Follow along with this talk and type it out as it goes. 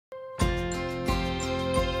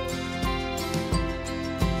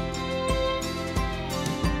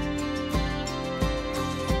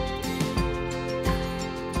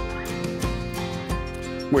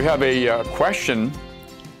We have a question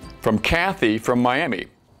from Kathy from Miami.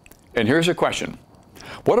 And here's a question.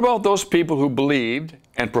 What about those people who believed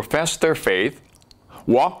and professed their faith,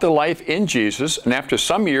 walked the life in Jesus, and after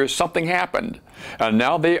some years something happened, and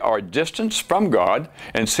now they are distanced from God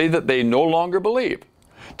and say that they no longer believe?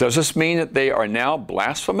 Does this mean that they are now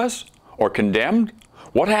blasphemous or condemned?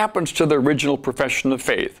 What happens to the original profession of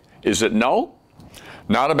faith? Is it null?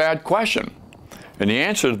 Not a bad question. And the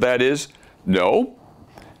answer to that is no.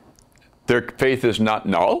 Their faith is not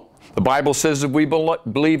null. The Bible says if we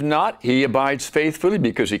believe not, he abides faithfully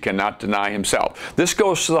because he cannot deny himself. This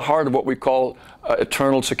goes to the heart of what we call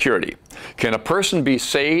eternal security. Can a person be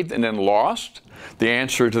saved and then lost? The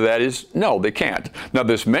answer to that is no, they can't. Now,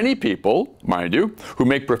 there's many people, mind you, who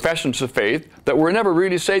make professions of faith that were never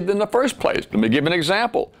really saved in the first place. Let me give an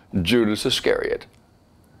example. Judas Iscariot.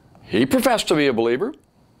 He professed to be a believer.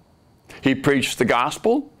 He preached the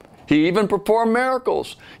gospel. He even performed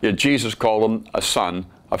miracles. Yet Jesus called him a son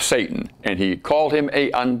of Satan, and he called him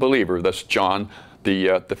an unbeliever. That's John, the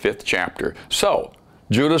 5th chapter. So,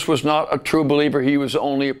 Judas was not a true believer. He was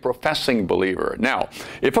only a professing believer. Now,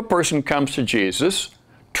 if a person comes to Jesus,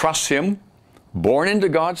 trusts him, born into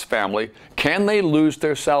God's family, can they lose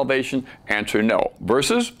their salvation? Answer no.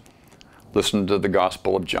 Verses? Listen to the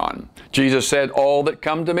Gospel of John. Jesus said, all that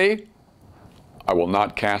come to me, I will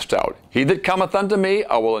not cast out. He that cometh unto me,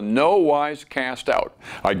 I will in no wise cast out.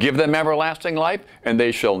 I give them everlasting life, and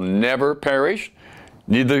they shall never perish.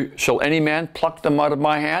 Neither shall any man pluck them out of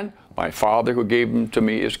my hand. My Father who gave them to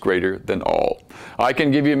me is greater than all. I can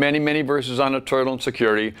give you many, many verses on eternal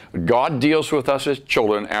security. God deals with us as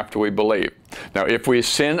children after we believe. Now, if we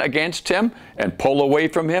sin against him and pull away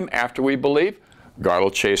from him after we believe, God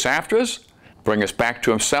will chase after us, bring us back to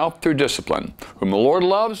himself through discipline. Whom the Lord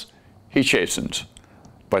loves, he chastens,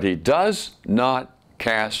 but he does not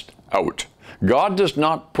cast out. God does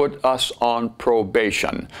not put us on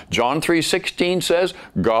probation. John 3:16 says,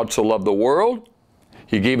 God so loved the world,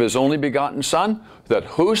 he gave his only begotten Son, that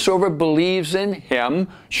whosoever believes in him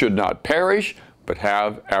should not perish, but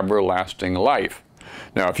have everlasting life.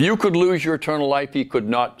 Now, if you could lose your eternal life, he could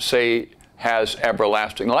not say has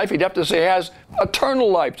everlasting life. He'd have to say has eternal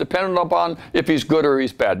life, depending upon if he's good or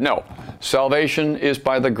he's bad. No. Salvation is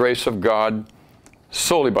by the grace of God,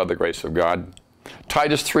 solely by the grace of God.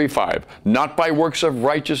 Titus 3:5, not by works of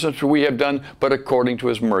righteousness we have done, but according to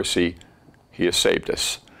his mercy, he has saved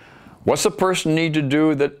us. What's a person need to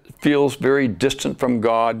do that feels very distant from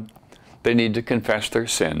God? They need to confess their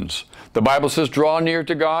sins. The Bible says, draw near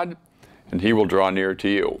to God, and he will draw near to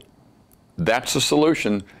you. That's the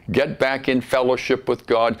solution. Get back in fellowship with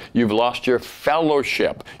God. You've lost your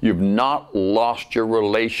fellowship. You've not lost your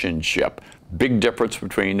relationship. Big difference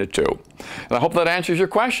between the two. And I hope that answers your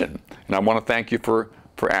question. And I want to thank you for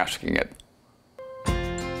asking it.